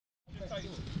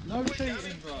No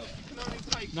cheating, bro.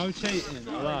 No cheating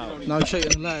allowed. No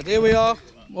cheating allowed. Here we are.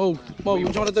 Whoa, whoa, you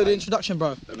want to do the introduction,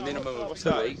 bro? A minimum of 2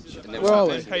 each. And then where are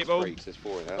we? There's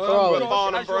 4 now. We're at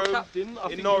Barnham Broom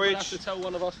in Norwich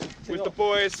with the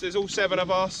boys. There's all 7 of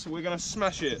us. We're going to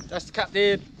smash it. That's the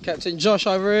captain. Captain Josh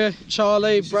over here.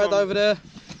 Charlie, Brad over there.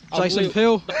 Jason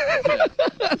Peel.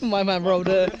 My man rolled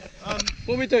there.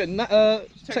 What are we doing?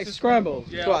 Texas Scramble?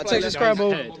 Yeah, right, Texas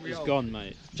Scramble. He's gone,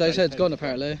 mate. Jay's head's gone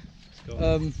apparently.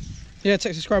 Yeah,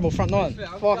 Texas Scramble front 9.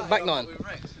 Back 9.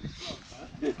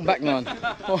 Back 9.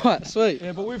 Alright, sweet.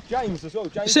 Yeah, but with James as well.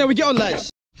 See how we get on,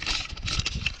 lads.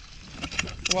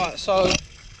 Right, so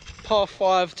par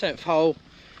 5, 10th hole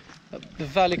at the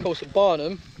Valley Course at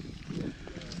Barnum.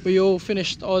 We all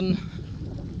finished on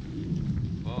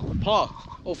par.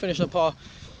 All finished on par.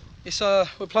 It's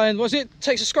we're playing, what is it?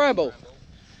 Texas Scramble.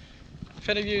 If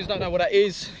any of you don't know what that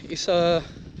is, it's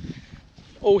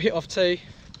all hit off tee.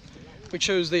 We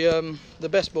choose the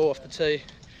best ball off the tee,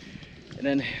 and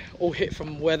then all hit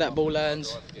from where that ball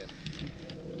lands.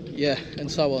 Yeah,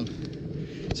 and so on.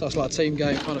 So it's like a team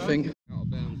game kind of thing. Out of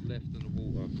bounds, left on the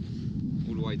water,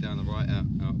 all the way down the right, out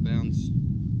of bounds.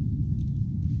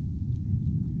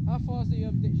 How far is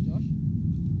the ditch, Josh?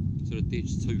 To the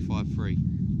ditch, 253.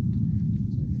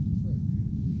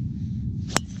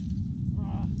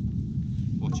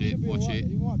 Watch it, watch it.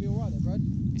 You might be alright there, Brad.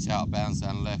 It's out of bounds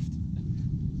down the left.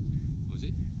 What was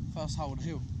it? First hole of the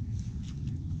hill.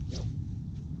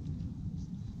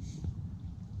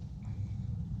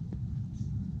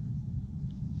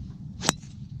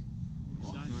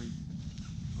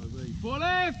 Ball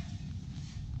left!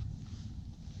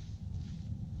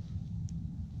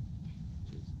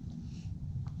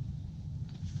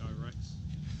 Go Rex.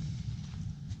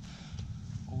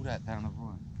 All that down the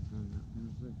right. I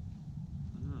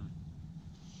know.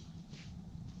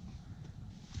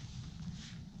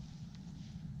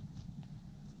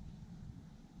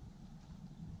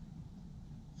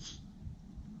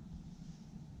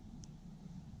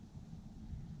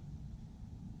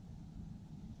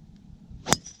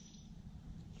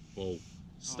 Ball.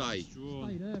 Stay.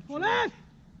 Stay there. Ball left!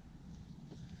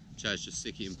 Chaz, just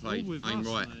stick it in play. All with Aim us,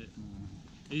 right. Mate.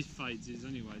 He fades his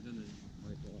anyway, doesn't he?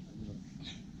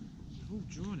 They've all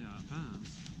drawn it out of bounds.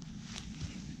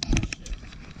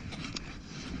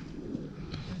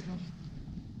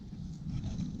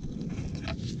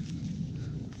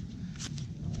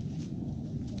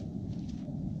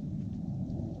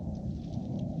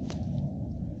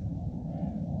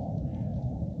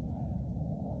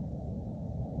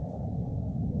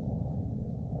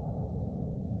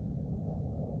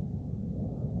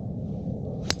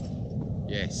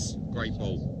 Yes, great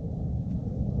ball.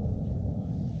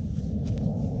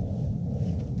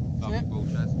 Lovely ball,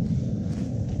 Chaz.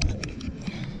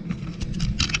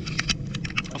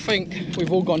 I think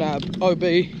we've all gone out of OB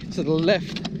to the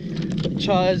left, but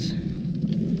Chaz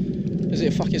is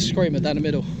it a fucking screamer down the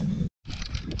middle.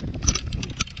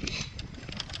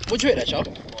 What'd you hit there, Chuck?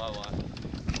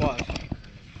 5.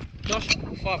 Josh?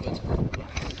 5 woods.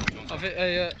 I've hit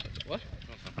a what?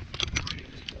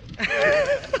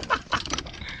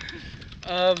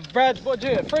 Brad, what'd you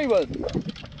hit? 3 wood?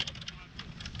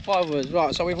 5 wood,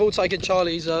 right, so we've all taken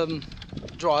Charlie's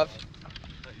drive.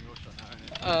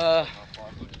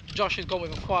 Josh has gone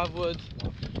with a 5 wood.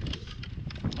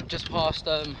 Just past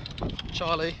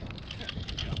Charlie.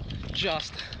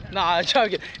 Just. Nah, I'm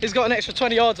joking. He's got an extra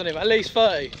 20 yards on him, at least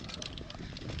 30.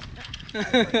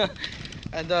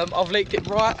 And I've leaked it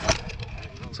right.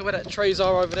 So where that trees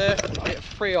are over there, hit a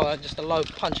 3 iron, just a low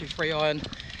punchy 3 iron.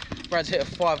 Brad's hit a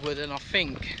 5 wood, and I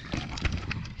think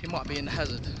he might be in the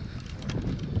hazard.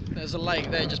 There's a lake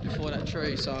there just before that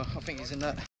tree, so I think he's in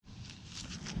that. Got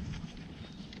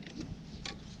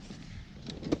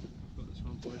this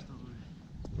one, boys, don't we?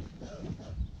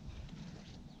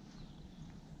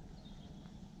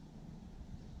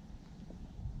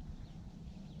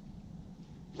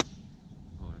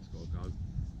 Oh, that's got to go.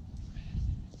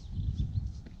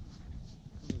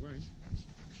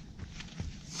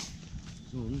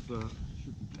 It's on, but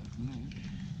should be better than that.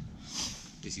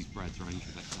 This is Brad's range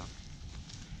with that cup.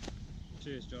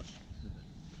 Cheers, Josh.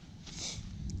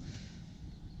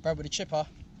 Brad with a chipper.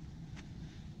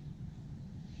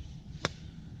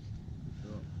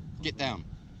 Get down.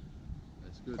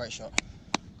 That's good. Great shot.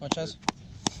 Go on, Chaz.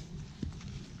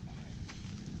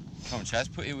 Come on, Chaz,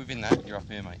 put it within that. You're up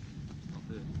here, mate. Up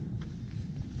here.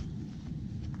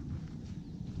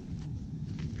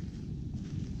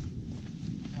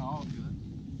 Oh, good.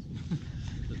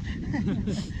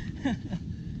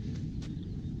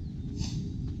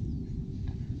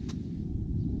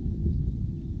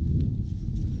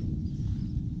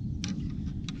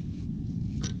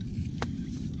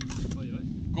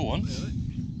 Go on.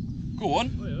 Go on.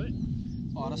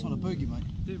 Oh, that's on a boogie, mate.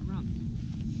 Didn't run.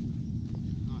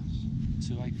 Nice.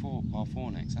 284 par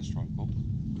 4 next. That's right, Paul.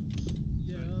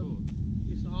 Yeah,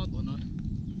 it's a hard one, though.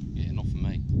 Yeah, not for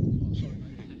me. Oh, sorry, mate.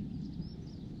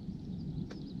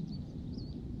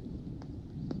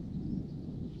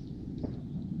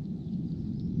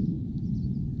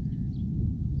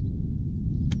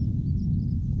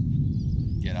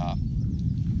 Get up.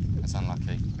 That's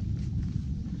unlucky.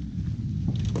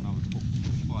 Another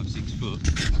 5-6 foot.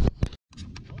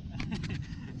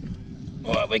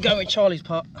 Alright, we're going with Charlie's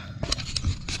putt.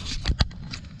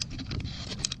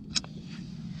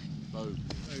 Boom.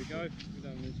 There we go. We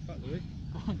don't need to putt, do we?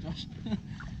 Go on, Josh.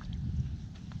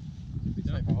 We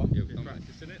don't. Yeah, Been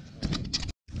practicing it.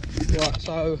 Right,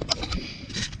 so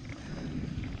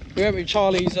we went with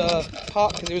Charlie's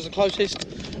putt because it was the closest.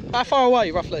 How far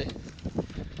away, roughly?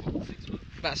 6 foot.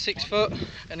 About 6 foot,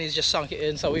 and he's just sunk it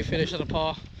in, so we finished at a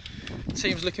par.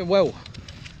 Team's looking well.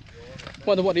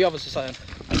 Wonder what the others are saying.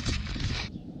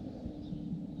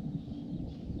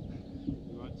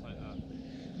 We won't take that.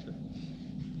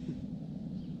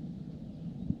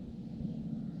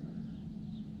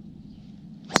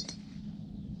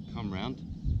 Come round.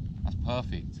 That's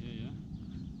perfect. Yeah.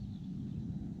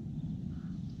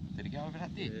 Did he go over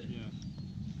that ditch? Yeah.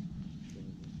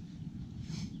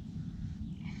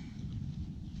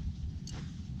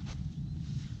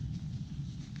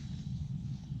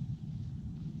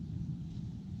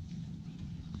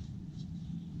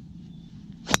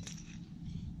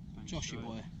 Joshy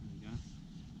boy. There you go.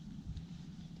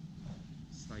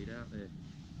 Stayed out there.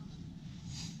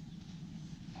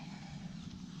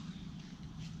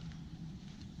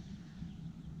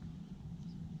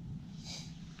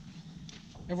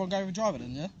 Everyone go with a driver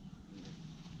then, yeah?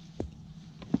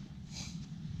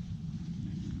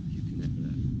 You can never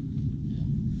that.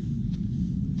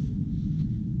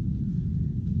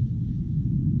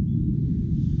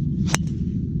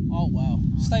 Oh wow.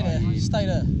 Stay there, stay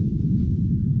there.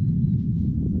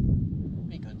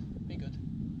 Be good, be good.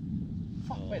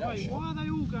 Fuck, wait, that was Wait, short. why are they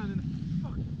all going in the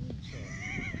fucking water?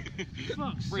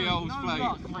 Fuck's 3 sake, holes no played,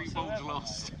 luck 3 balls whatsoever.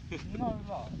 lost. No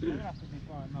luck. We're going to have to be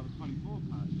buying another 24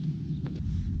 pack.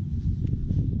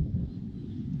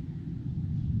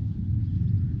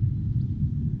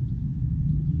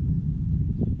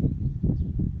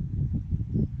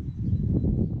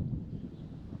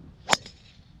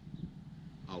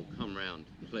 Oh, come round,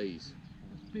 please.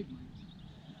 Big,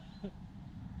 mate.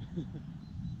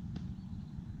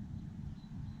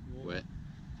 Wet.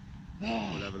 We'll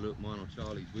have a look, mine or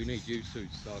Charlie's. We need you two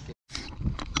to start getting.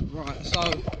 Right, so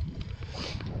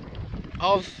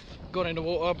I've gone in the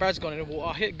water, Brad's gone in the water.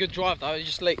 I hit a good drive though, it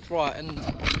just leaked right, and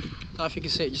I don't know if you can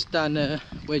see it just down there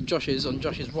where Josh is, on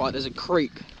Josh's right there's a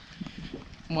creek.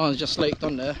 Mine's just leaked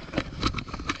on there.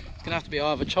 It's gonna have to be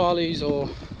either Charlie's or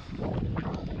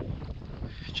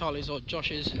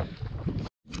Josh's.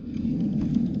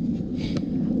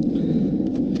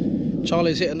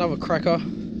 Charlie's hit another cracker.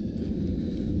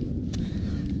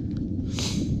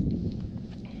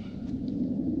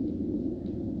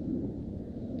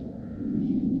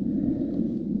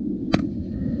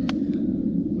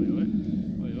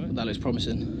 That looks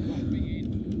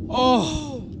promising.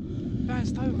 Oh!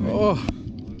 Bounced over it. Oh!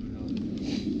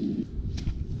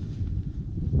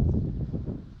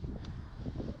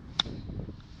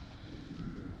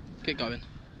 Keep going.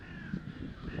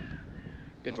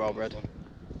 Good roll, Brad.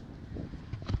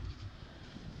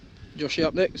 Joshy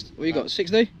up next. What you got,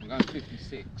 60? I'm going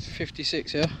 56.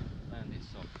 56, yeah? Land it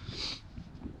soft.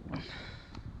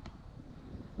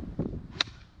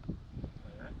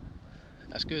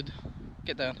 That's good.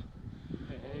 Get down.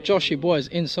 Joshy boys,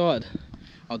 inside.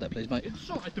 Hold that please, mate.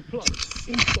 Inside the plug.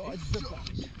 Inside the plug.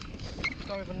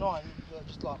 Go over 9,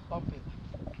 just like bump it.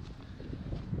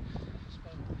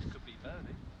 This could be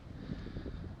birdie.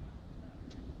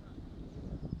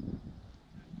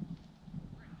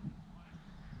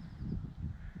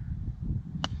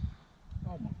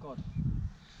 Oh my god.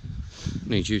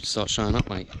 Need you to start showing up,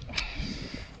 mate.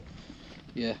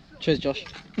 Yeah. Cheers, Josh.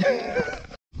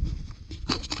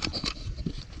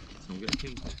 I'm gonna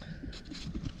keep it.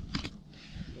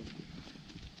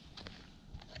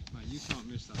 Mate, you can't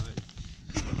miss that, eh?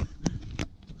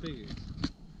 Big.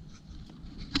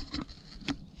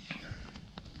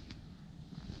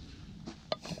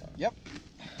 Yep.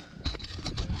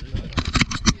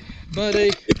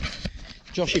 Birdie.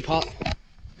 Joshy putt.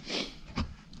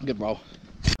 Good roll.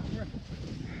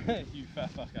 You fat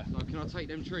fucker. So can I take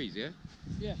them trees, yeah?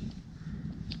 Yeah.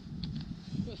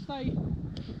 But stay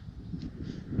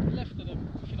left of them,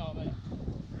 if you know what I mean.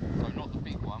 So not the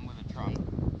big one with a trunk.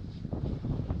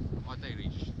 Ideally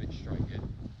just a bit straight, yeah?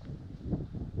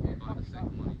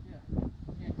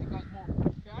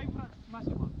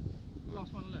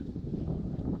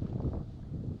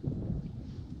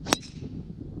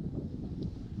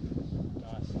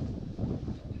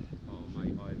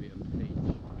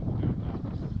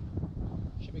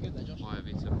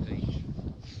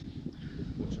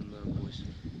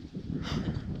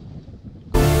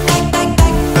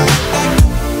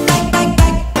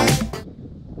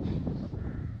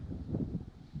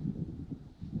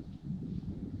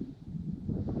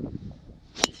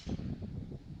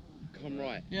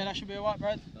 Yeah, that should be alright,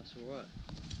 Brad. That's alright.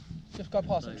 Just go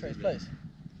past some trees, please.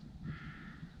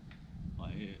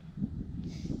 Right here.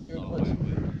 You're in the Oh, woods.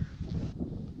 wait.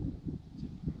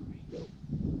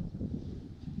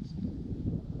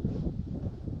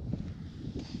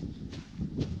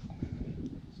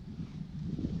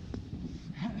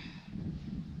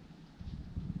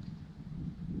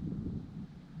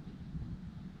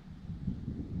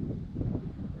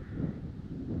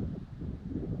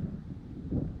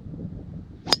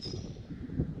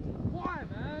 Why,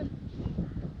 man?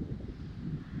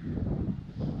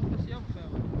 That's the other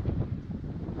fella.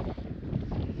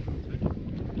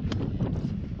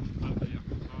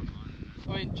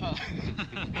 I ain't trying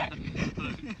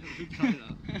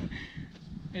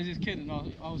There's this kid in our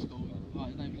old school, like,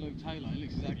 his name's Luke Taylor, he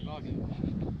looks exactly like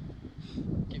him.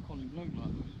 Keep calling him Luke,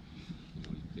 like.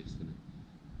 He's pissed, isn't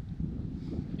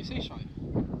You see, Shane?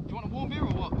 Do you want a warm beer or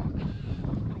what? I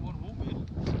don't want a warm beer.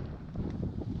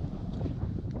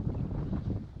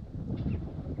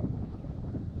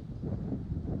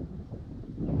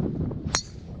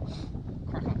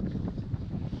 Crack up.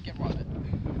 Get right a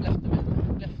bit. Left a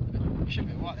bit. Left a bit. You should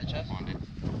be right there, Chaz. Find it.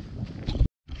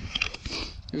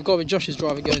 We've got with Josh's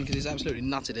drive again because he's absolutely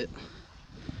nutted it.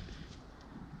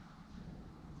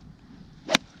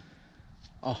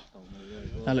 Oh,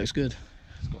 that looks good.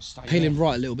 It's got to stay Peel him there.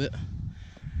 right a little bit.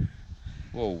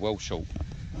 Whoa, well short.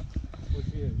 What's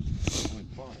yours?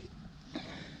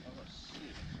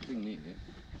 Didn't eat it.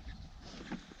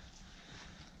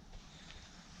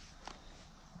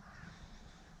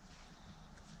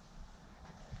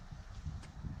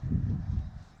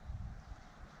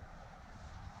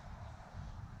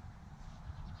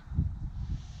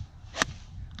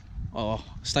 Oh,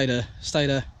 stay there, stay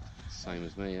there. Same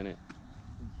as me, innit?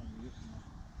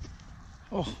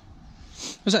 Oh,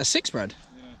 was that a 6, Brad?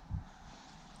 Yeah.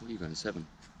 What are you going, 7?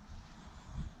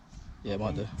 Yeah,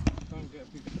 might do. Don't get a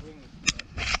big swing.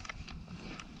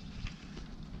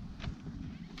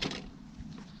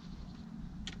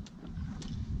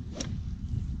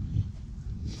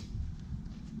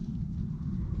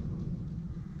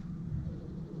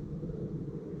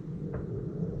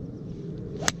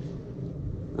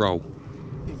 Roll.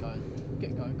 Get going,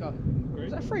 get going, go.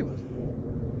 Great. Was that a 3 wood?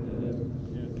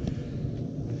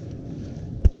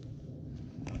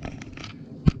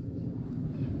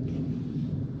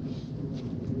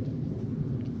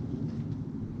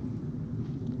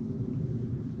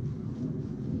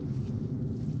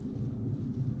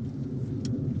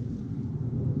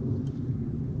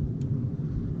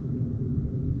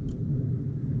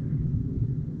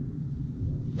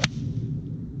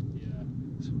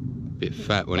 Bit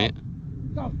fat, wasn't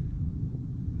it? Go.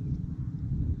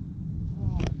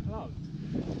 Oh, plugged.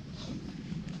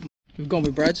 We've gone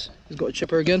with Brad's. He's got a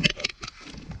chipper again.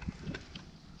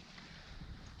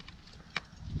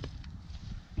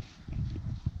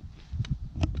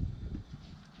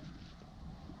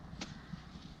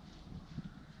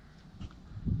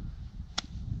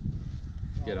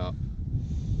 Get up.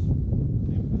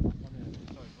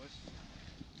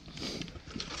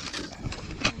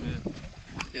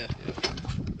 Yeah.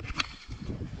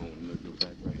 I want to move your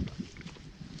bag, right?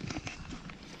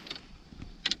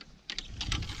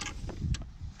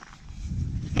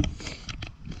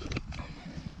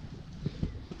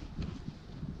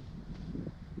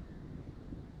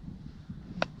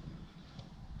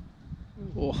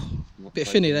 Oh, bit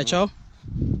finny there, Charles.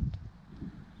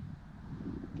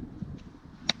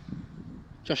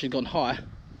 Josh has gone high.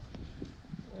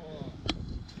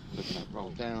 Look at that roll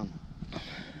down.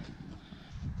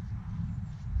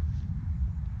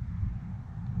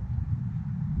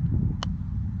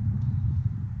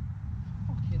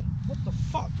 Fucking, what the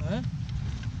fuck, man?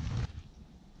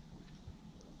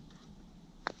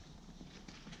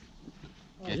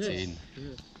 Get in.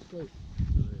 Yes.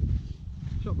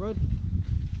 Shot, Brad.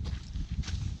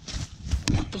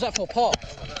 Was that for par?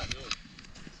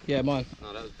 Yeah, mine.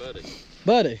 No, that was birdie.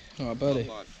 Birdie. Alright, birdie.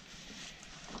 Like,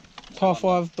 Par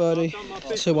 5, birdie.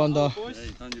 2 under. yeah,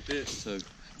 you've done your bit. So,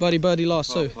 Birdie, birdie,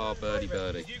 last par, 2. par, birdie,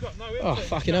 birdie. You got no Oh, interest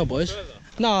fucking in hell, taking boys. further.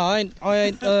 No, I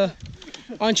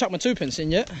ain't chucked my 2pence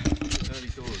in yet. Early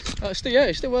doors.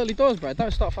 It's still early doors, Brad.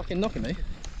 Don't start fucking knocking me.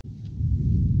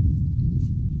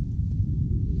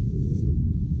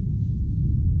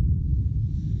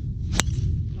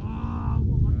 Ah,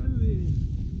 what am I doing?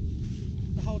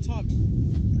 The whole time.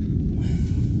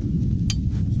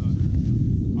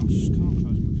 I just can't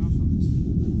close my covers.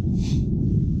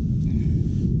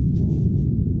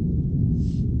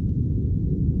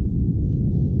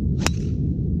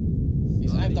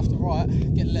 He's aimed off the right.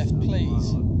 Get left,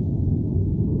 please.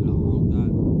 Roll that.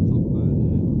 Top bird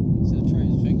there. To the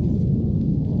trees, I think.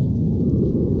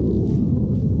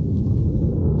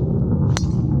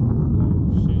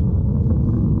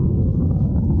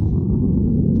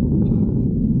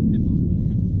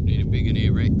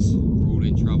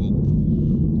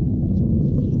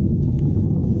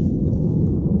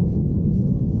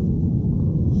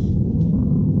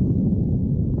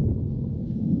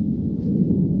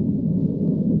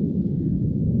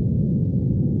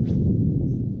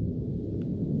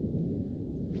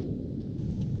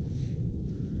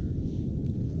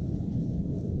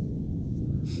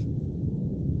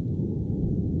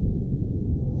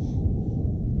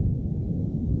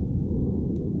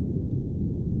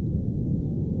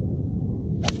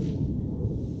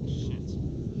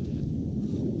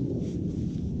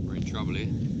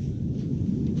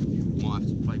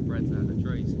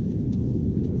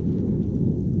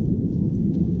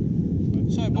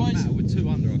 it, boys. Matter with 2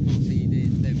 under, I can't see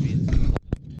them being 2 under.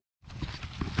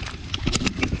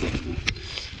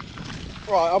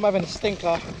 Right, I'm having a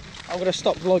stinker. I'm going to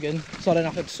stop vlogging so I don't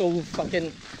have to sort of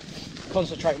fucking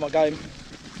concentrate on my game.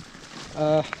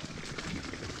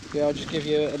 Yeah, I'll just give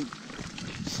you a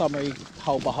summary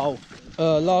hole by hole.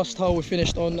 Last hole we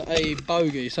finished on a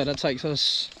bogey, so that takes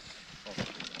us,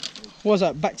 what was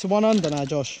that, back to 1 under now,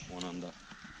 Josh? 1 under.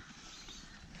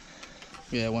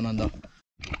 Yeah, 1 under.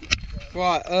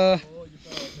 Right,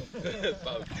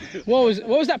 what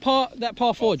was that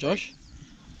par 4, Josh?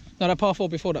 No, that par 4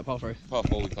 before that par 3. Par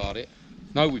 4 we parred it.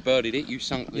 No, we birdied it. You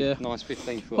sunk the Yeah. nice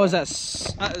 15 foot. What was that?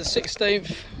 At the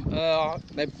 16th,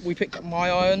 we picked up my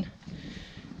iron,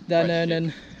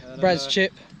 then Brad's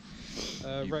chip,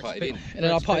 You putted in. and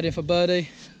then I putted in for birdie.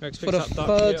 For the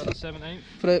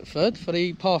third, for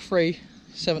the par 3,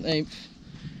 17th,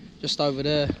 just over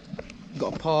there,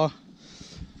 got a par.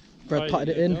 Brad putted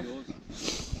it in.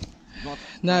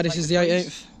 Now this is the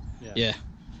 18th. Yeah.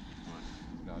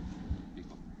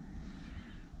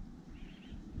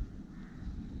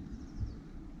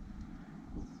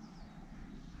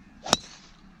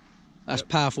 That's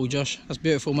powerful, Josh. That's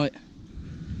beautiful, mate.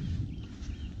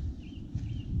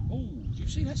 Oh, did you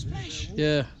see that splash?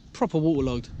 Yeah, proper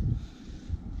waterlogged.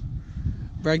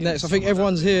 Brad next. I think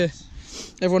everyone here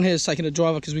is taking a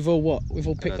driver because we've all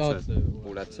picked our...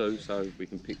 All had 2, so we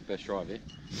can pick the best driver.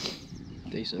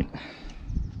 Decent.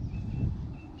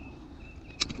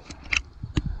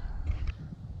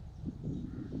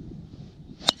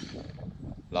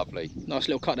 Lovely. Nice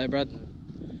little cut there, Brad.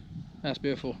 That's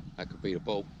beautiful. That could be the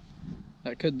ball.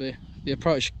 That could be. The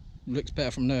approach looks better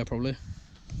from there, probably.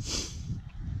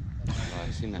 Oh,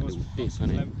 it's in that little dip, isn't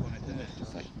it?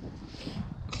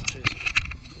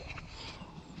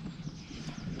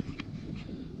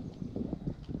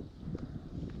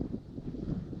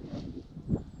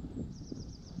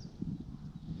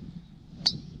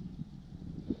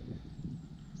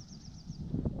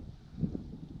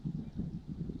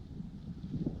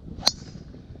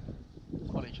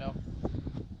 Quality, Chow.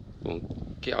 Go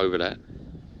on, get over that.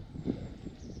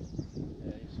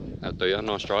 That'll do you.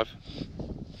 Nice drive.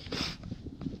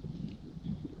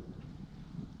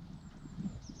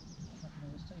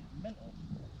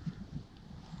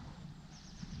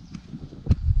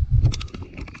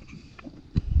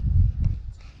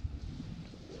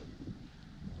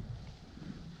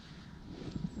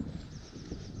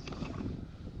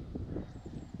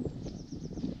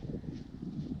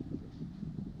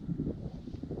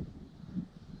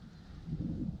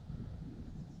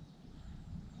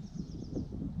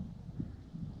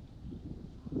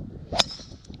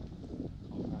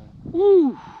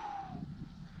 Woo!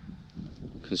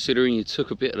 Considering you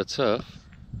took a bit of the turf.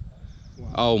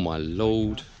 Wow. Oh my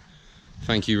lord.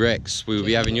 Thank you, Rex. We will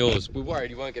be having yours. We're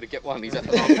worried you weren't going to get one. He's at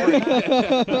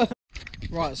the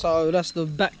Right, so that's the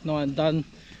back 9 done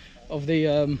of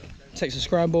the Texas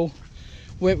Scramble.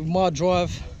 Went with my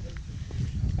drive,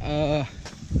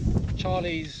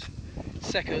 Charlie's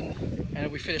second, and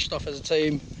we finished off as a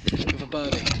team with a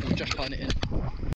birdie. We're just putting it in.